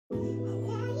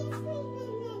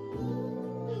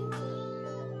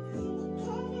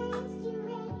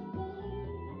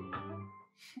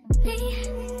Hey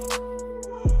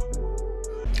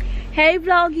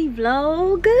vloggy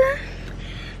vlog,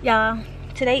 y'all.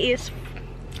 Today is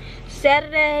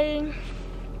Saturday,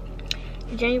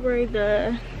 January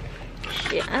the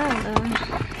I don't know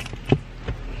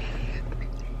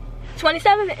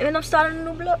 27th, and I'm starting a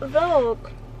new vlog.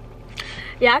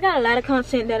 Yeah, I got a lot of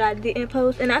content that I didn't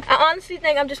post, and I honestly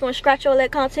think I'm just gonna scratch all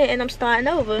that content and I'm starting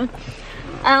over.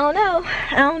 I don't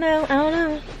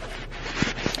know.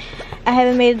 I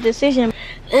haven't made a decision.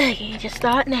 Ugh, you just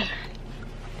start now.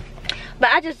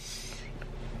 But I just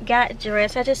got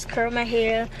dressed. I just curled my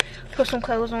hair, put some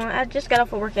clothes on. I just got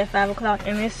off of work at 5 o'clock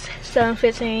and it's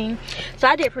 7:15. So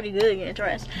I did pretty good getting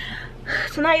dressed.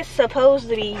 Tonight's supposed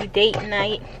to be date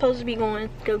night. Supposed to be going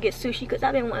to go get sushi because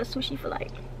I've been wanting sushi for like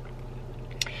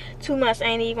 2 months. I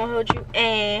ain't even gonna hold you.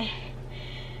 And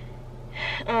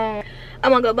I'm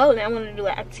gonna go bowling. I want to do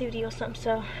an activity or something.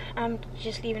 So I'm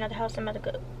just leaving out the house. I'm about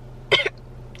to go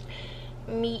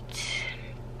meet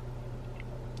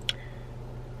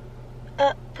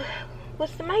up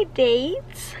with my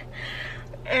dates,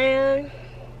 and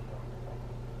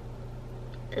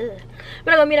we're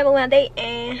gonna meet up with my date,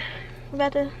 and we're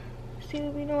about to see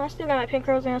what we doing. I still got my pin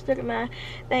curls and I still got my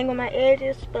thing on my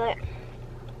edges, but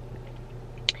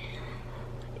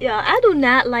yeah, I do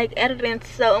not like editing,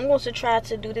 so I'm going to try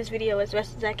to do this video as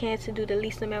best as I can to do the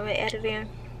least amount of editing.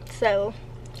 So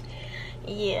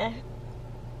yeah,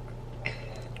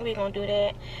 we gonna do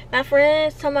that. My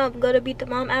friends talking about go to Beat the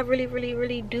Bomb. I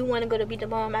really do want to go to Beat the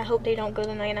Bomb. I hope they don't go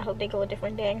tonight, and I hope they go a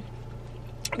different day,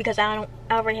 because I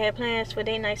already had plans for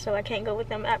day night, so I can't go with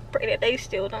them. I pray that they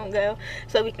still don't go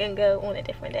so we can go on a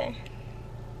different day,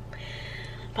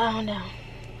 but I don't know.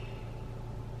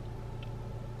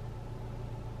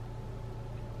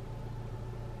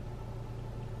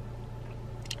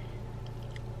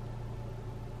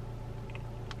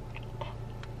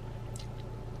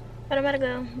 But I'm about to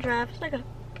go drive. It's like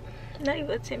not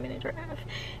even a 10-minute drive.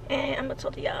 And I'm gonna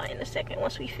talk to y'all in a second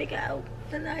once we figure out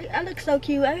the night. I look so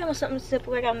cute. I got on something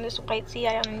simple. I got on this white tee.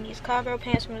 I got on these cargo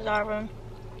pants from Zara.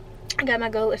 I got my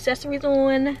gold accessories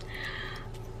on.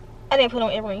 I didn't put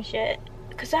on earrings yet,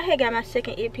 because I had got my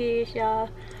second ear pierced, y'all.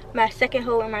 My second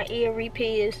hole in my ear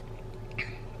re-pierced.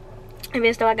 And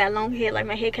then so I got long hair, like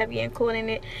my hair kept getting caught in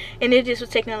it. And it just was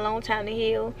taking a long time to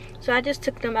heal. So I just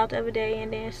took them out the other day,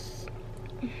 and then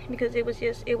because it was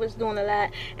doing a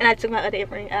lot, and I took my other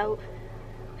earring out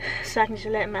so I can just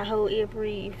let my whole ear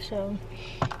breathe. So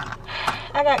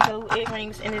I got gold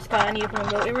earrings in this car. I need to put on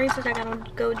gold earrings since I got on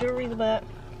gold jewelry, but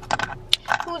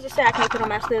who's to say I can't put on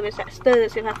my studs if I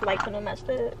feel like putting on my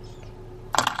studs?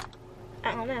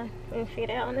 I don't know. We'll figure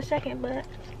it out in a second. But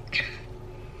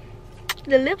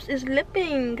the lips is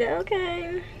lipping.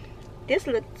 Okay, this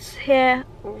looks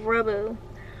terrible.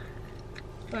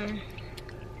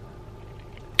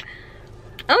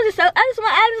 I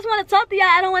just want to talk to y'all.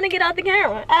 I don't want to get off the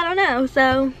camera. I don't know.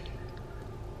 So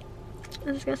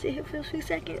I'm just gonna sit here for a few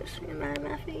seconds and mind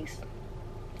my face.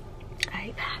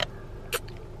 Alright, bye.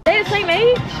 They the same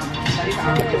age?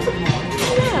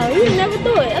 Yeah, you never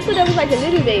thought. I thought that was like a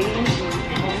little baby.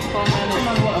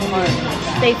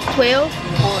 They 12? 4?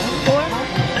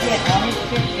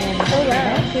 Oh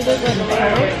wow. She looks like a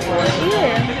baby.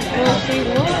 Yeah. Well, she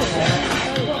was.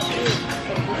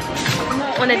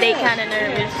 On a date, kind of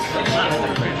nervous.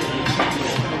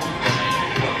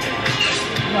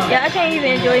 Yeah, I can't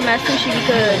even enjoy my sushi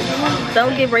because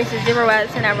don't give races 0 out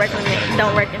of 10. I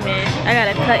don't recommend. I got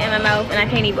a cut in my mouth and I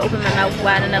can't even open my mouth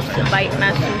wide enough to bite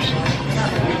my sushi.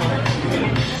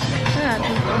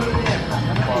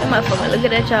 That motherfucker, look at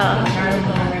that, y'all.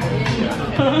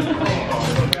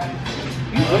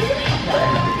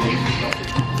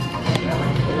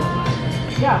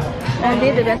 I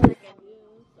did the best.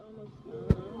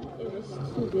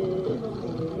 Too good,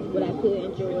 but I could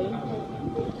enjoy.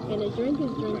 And the drink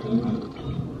is drinking.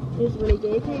 It's really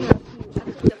good. It came out cute. I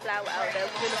took the flour out though.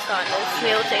 It's really starting to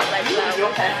smell, taste like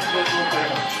flour.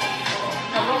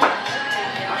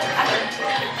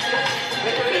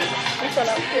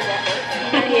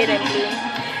 My head ain't blue.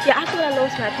 Yeah, I thought I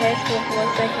lost my passport for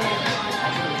a second.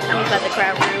 I was about to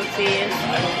cry real fast,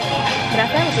 but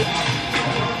I found it.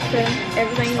 So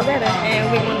everything's better,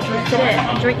 and we're gonna drink to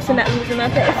that. Drink to not losing my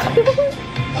passport.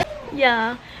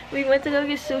 Yeah, we went to go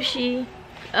get sushi.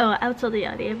 Oh, I'll tell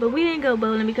y'all there, but we didn't go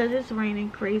bowling because it's raining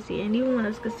crazy, and even one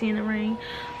of us could see in the rain.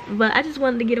 But I just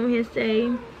wanted to get on here and say,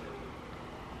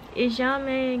 is y'all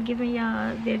man giving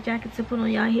y'all their jacket to put on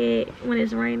y'all head when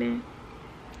it's raining?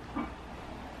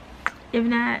 If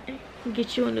not,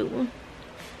 get you a new one.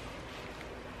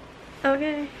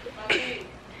 Okay.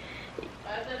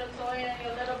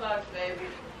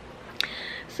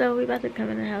 So we about to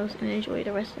come in the house and enjoy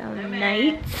the rest of our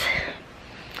night.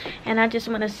 And I just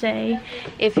want to say,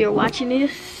 if you're watching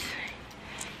this,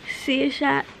 see a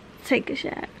shot, take a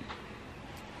shot.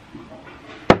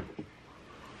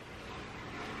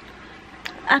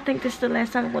 I think this is the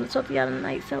last time I'm going to talk to y'all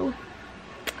tonight, so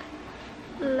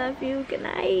love you. Good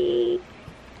night.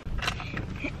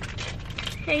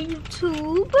 Hey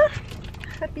YouTube,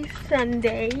 happy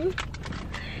Sunday.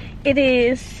 It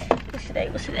is, what's today?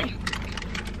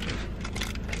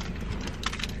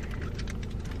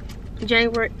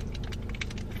 February.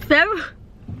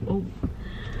 Oh,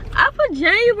 I put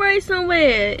January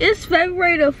somewhere. It's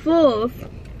February the 4th.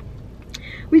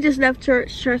 We just left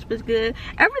church. Church was good.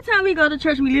 Every time we go to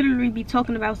church, we literally be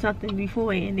talking about something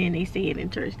before, and then they say it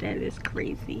in church. That is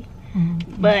crazy.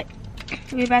 But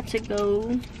we're about to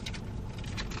go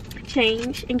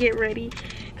change and get ready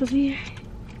because we're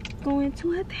going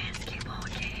to a basketball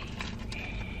game.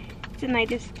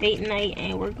 Tonight is date night,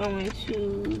 and we're going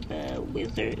to the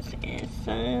Wizards and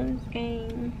Suns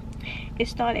game. It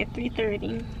started at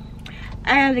 3:30.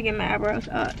 I have to get my eyebrows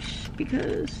arched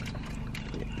because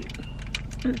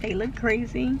they look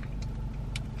crazy.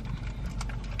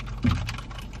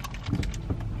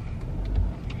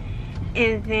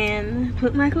 And then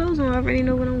put my clothes on. I already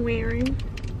know what I'm wearing.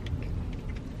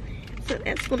 So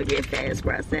that's gonna be a fast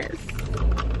process.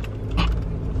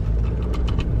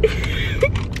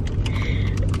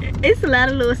 It's a lot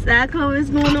of little side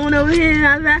comments going on over here in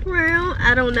our background.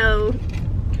 I don't know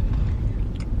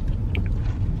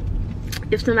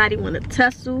if somebody want to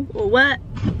tussle or what.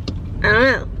 I don't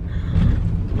know.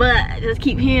 But I just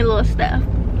keep hearing little stuff.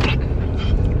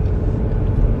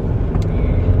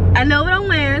 I know what I'm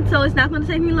wearing, so it's not gonna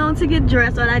take me long to get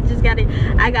dressed. But I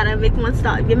gotta make one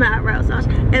start, get my eyebrows washed,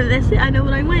 and that's it. I know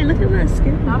what I'm wearing. Look at my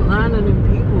skin. I'm lying to them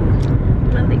people.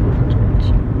 My leg was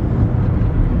church.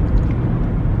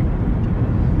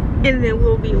 And then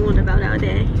we'll be on about our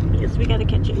day. Yes, we gotta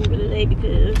catch an Uber today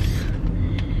because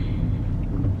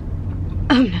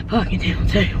I'm not parking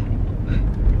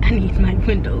downtown. I need my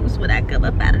windows when I come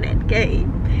up out of that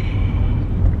game.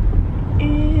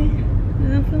 And I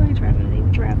don't feel like driving. They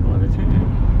drive all the time.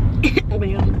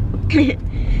 Well,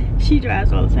 she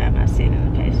drives all the time. I sit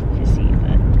in the passenger seat,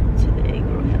 but today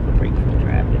we'll have a break from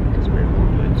driving because we're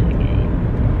going to the game.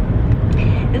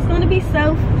 It's gonna be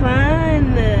so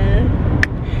fun.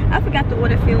 I forgot to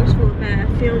order films for my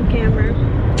film camera,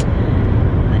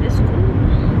 but it's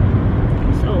cool.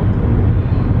 It's so cool.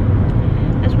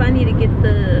 That's why I need to get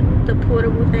the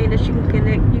portable thing that you can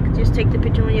connect. You can just take the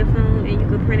picture on your phone and you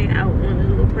can print it out on the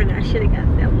little printer. I should have got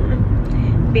that one.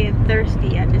 Being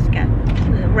thirsty, I just got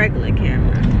the regular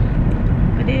camera.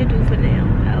 But they'll do for now.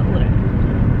 I'll order.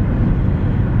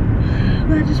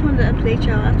 But I just wanted to update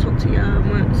y'all. I'll talk to y'all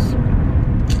once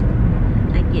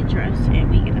I get dressed and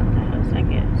we get out the house, I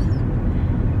guess.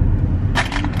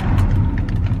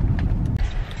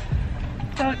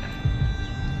 But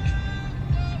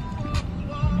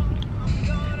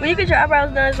when you get your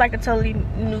eyebrows done, it's like a totally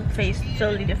new face,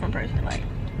 totally different person. Like,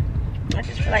 I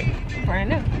just feel like brand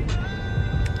new.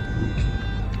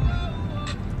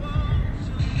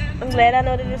 I'm glad I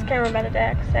know that this camera about to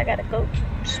die because I gotta go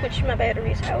switch my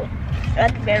batteries out. I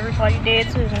got the battery probably dead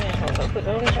too, and I'm gonna go put it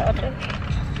on the charger.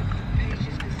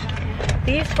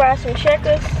 These fries and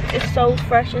checkers is so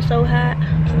fresh and so hot.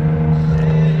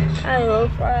 I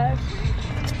love fries.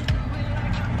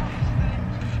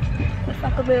 If I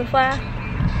could be a fry.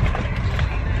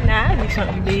 Nah, I'd be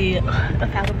something big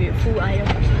if I could be a food item.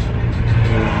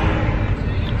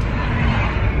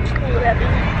 What would that be?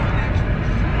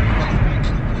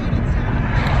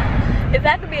 If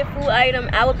I could be a food item,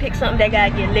 I would pick something that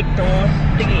gotta get licked on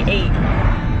to get ate.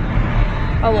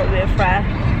 I won't be a fry.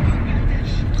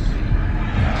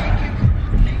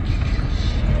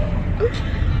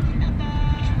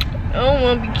 I don't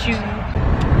want to be cute.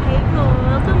 Hey,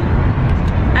 vlog.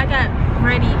 I got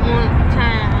ready on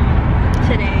time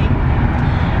today.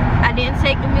 I didn't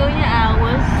take a million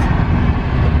hours.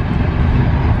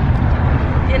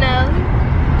 You know,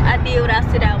 I did what I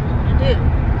said I wanted to do.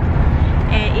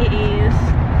 And it is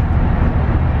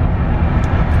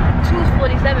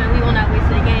 2:47. We on our way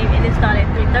to the game, and it started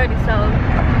at 3:30. So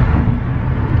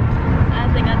I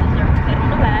think I deserve to cut on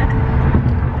the back.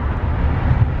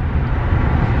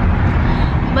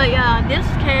 But y'all, this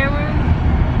camera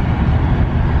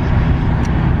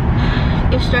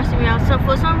is stressing me out. So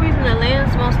for some reason the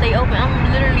lens won't stay open.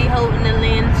 I'm literally holding the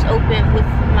lens open with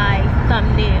my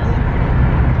thumbnail,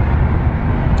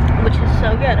 which is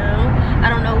so ghetto. I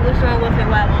don't know what's wrong with it,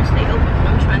 why it won't stay open.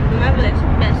 I'm trying to do my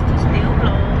best to still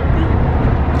vlog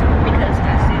because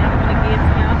that's it. I'm gonna give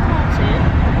y'all content.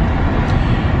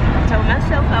 I told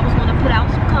myself I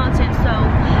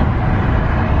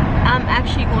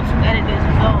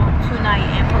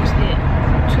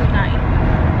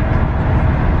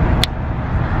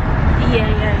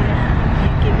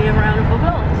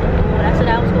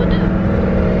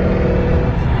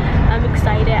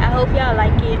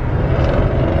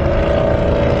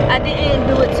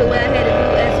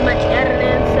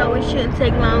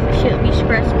shouldn't take long, it shouldn't be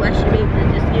stressful. I should be able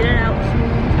to just get it out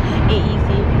smooth and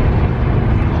easy.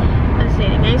 Let's say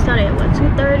the game started at what,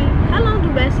 2:30? How long do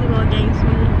basketball games be?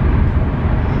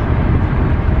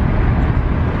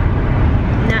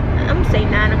 I'm gonna say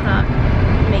 9 o'clock.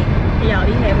 Maybe. Y'all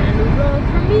be having a new vlog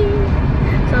from me.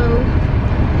 So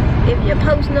if your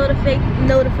post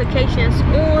notifications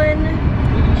on,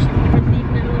 you should be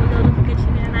receiving a little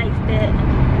notification that night that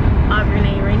Aubrey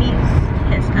Rainice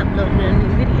has uploaded a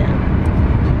new video.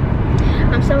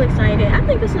 I'm so excited. I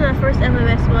think this is my first ever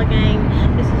basketball game.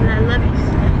 This is my Lovey's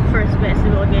first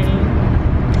basketball game.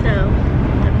 So,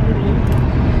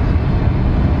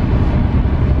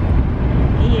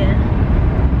 yeah.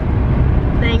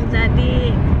 Things I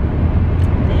did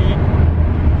that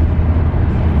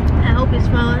I hope it's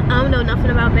fun. I don't know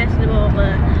nothing about basketball,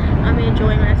 but I'm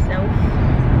enjoying myself.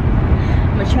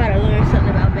 I'm gonna try to learn something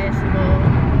about basketball.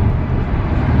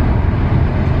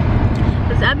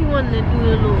 Cause I be wanting to do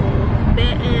a little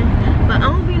betting, but I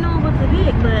don't be knowing what to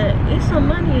bet, but it's some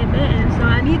money in betting, so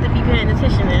I need to be paying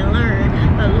attention and learn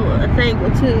a thing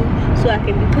or two so I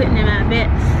can be putting in my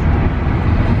bets.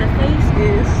 The face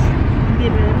is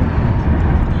giving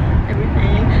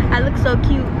everything. I look so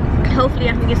cute. Hopefully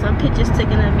I can get some pictures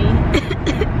taken of me.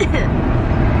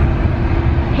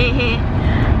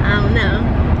 I don't know.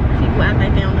 People act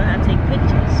like they don't know how to take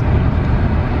pictures.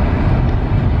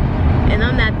 And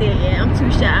I'm not there yet. I'm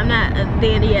too shy. I'm not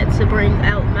there yet to bring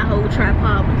out my whole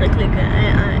tripod with the clicker.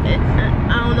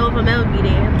 I don't know if I'll ever be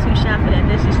there. I'm too shy for that.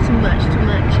 This is too much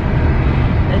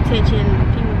attention.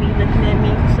 People be looking at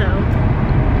me, so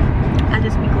I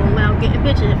just be going out getting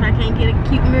pictures. If I can't get a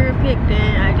cute mirror pic,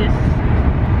 then I just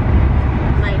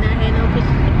might not have no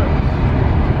pictures to post.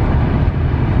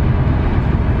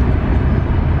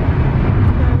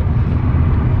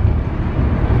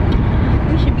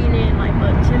 We should be in there in like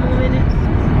about 10 more minutes.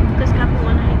 Cause copy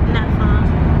one not fun.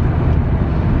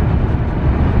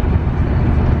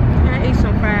 I ate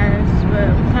some fries, but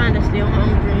I'm kinda still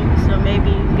hungry, so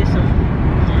maybe get some.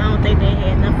 I don't think they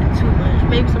had nothing too much.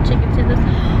 Maybe some chicken tenders.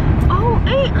 Oh,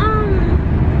 ain't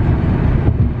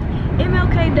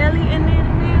MLK Deli in there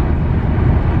now?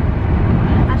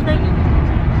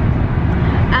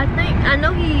 I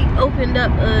know he opened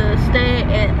up a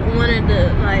stand at one of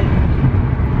the like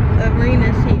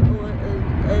arenas here,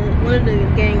 or one of the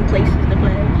game places to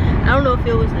play. I don't know if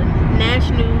it was the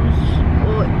Nationals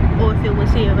or if it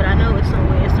was here, but I know it's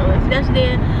somewhere. So if that's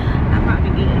there, I'll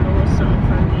probably get a little something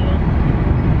from there.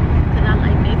 Cause I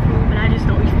like their food, but I just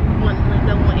don't want to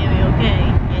go on MLK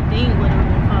and then what I'm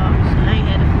gonna call. So I ain't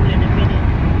had the food in a minute.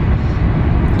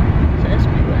 So that's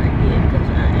maybe what I get,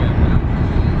 cause I am.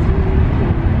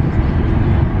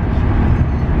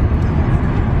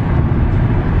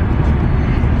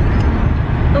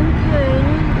 Okay,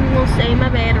 I'm gonna save my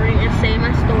battery and save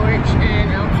my storage,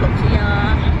 and I'll talk to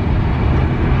y'all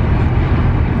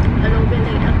a little bit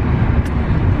later.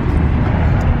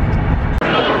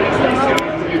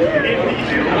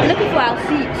 Looking for our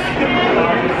seats.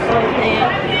 And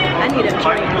I need a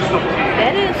drink.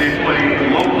 That is.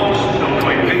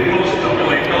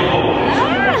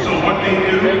 So what they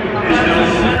do is the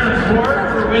center court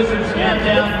for Wizards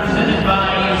Countdown presented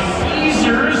by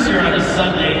Caesars here on a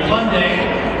Sunday fun day.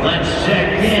 Let's check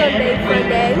in with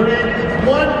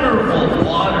wonderful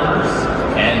waters.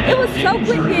 And it was so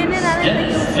quick here, and then I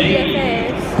didn't think it was that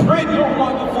fast. Great, you're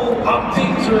wonderful. I'm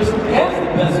dangerous. Has the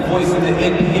best voice in the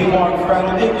NBA market.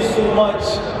 Thank you so much.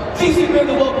 TC been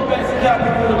the local best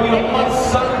capital of the week on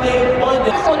Sunday, Monday.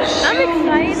 I'm excited.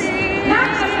 Not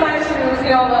just my shoes,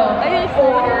 y'all know.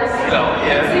 Fours. No,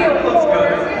 yeah, that looks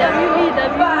good.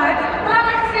 WVW. But I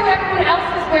like to see what everyone else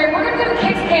is wearing. We're going to do the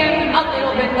kickstand a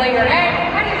little bit later. And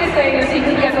I need to say this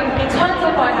because we have tons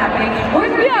of fun happening.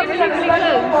 We're going to have a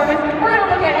special performance. We're going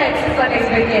to look ahead to Sunday's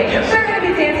big game. Yes. They're going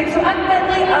to be dancing to a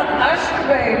medley of Usher,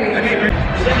 baby.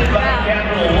 Presented by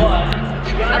Capital One.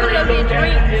 I'm gonna go get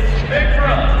drinks.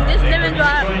 This lemon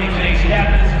drop. Joining today's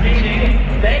captain's meeting.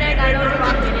 It ain't got no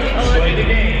drop in it. Enjoy the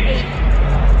game.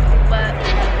 But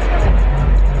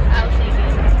I'll take it.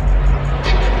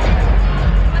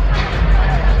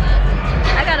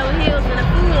 I got on heels and the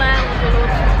food line was a little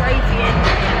too crazy, and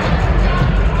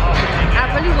I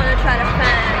really want to try to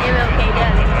find MLK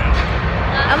Deli.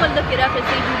 I'm gonna look it up and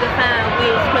see if you can find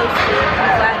where it's close to before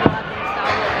I go out there and start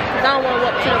walking. Cause I don't want to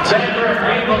walk to the Center of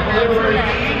Game of Delivery.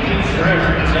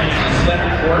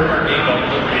 Center Court, our Game of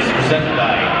Delivery is presented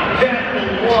by Capital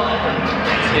One.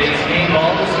 Today's game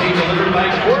ball is being delivered by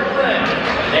Portland.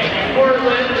 Thank you,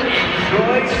 Portland.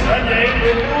 Enjoy Sunday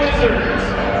with the Wizards.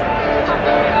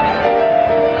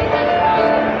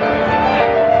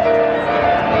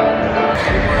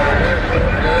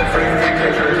 Free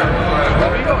pictures.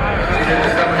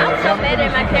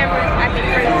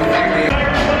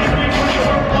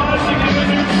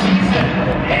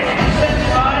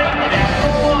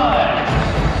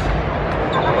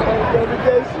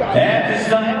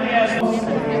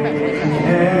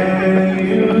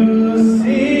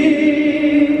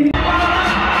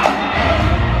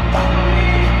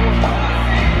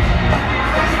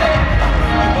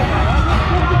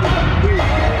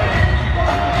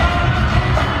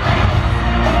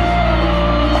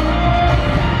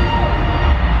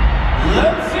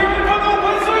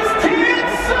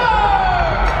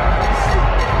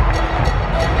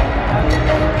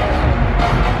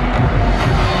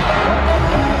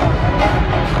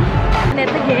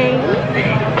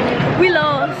 We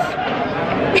lost.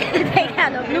 They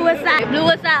kind of blew us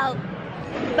out.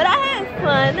 But I had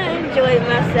fun. I enjoyed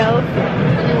myself.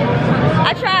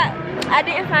 I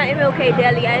didn't find MLK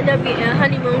Deli. I ended up getting a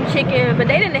honeymoon chicken, but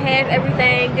they didn't have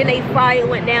everything. Then they fire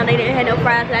went down. They didn't have no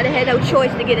fries. So I didn't have no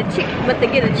choice to get a chicken, but to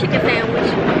get a chicken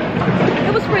sandwich.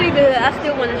 It was pretty good. I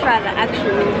still want to try the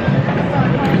actual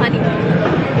honeymoon.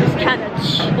 It was kind of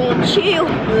chill.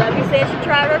 Lovey said she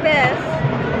tried her best,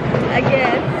 I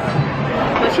guess.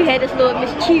 But she had this little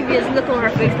mischievous look on her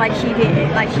face, like she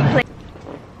did, like she played.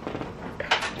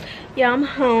 Yeah, I'm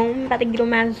home, about to get on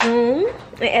my Zoom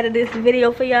and edit this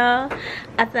video for y'all.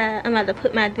 I'm about to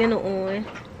put my dinner on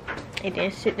and then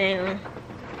sit down,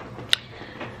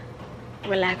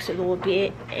 relax a little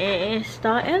bit, and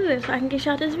start editing so I can get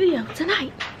y'all this video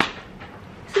tonight.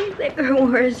 See, that girl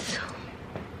was.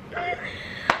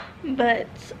 But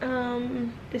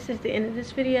this is the end of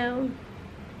this video.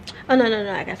 Oh no,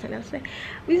 I got something else to say.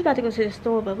 We was about to go to the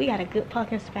store, but we got a good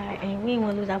parking spot and we didn't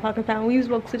want to lose our parking spot. When we was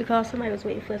walking to the car, somebody was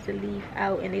waiting for us to leave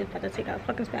out and they was about to take our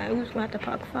parking spot and we was gonna have to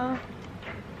park far.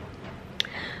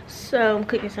 So I'm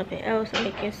cooking something else. I'm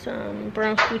making some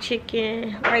brown stew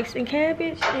chicken, rice and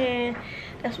cabbage, and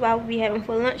that's what I'll be having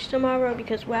for lunch tomorrow,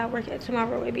 because where I work at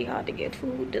tomorrow it'd be hard to get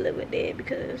food delivered there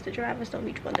because the drivers don't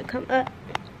be wanting to come up.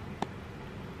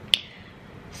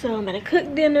 So I'm gonna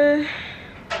cook dinner,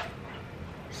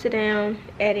 sit down,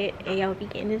 edit, and y'all be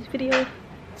getting this video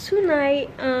tonight.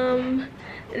 And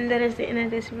that is the end of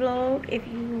this vlog. If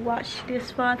you watched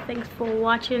this far, thanks for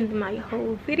watching my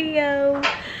whole video.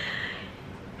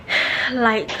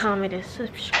 Like, comment, and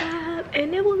subscribe,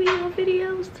 and there will be more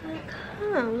videos to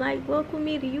come. Like, welcome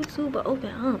me to YouTube with open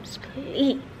arms,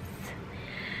 please.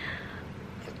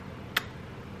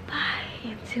 Bye,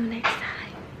 until next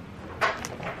time.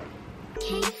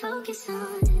 Can't focus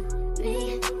on me.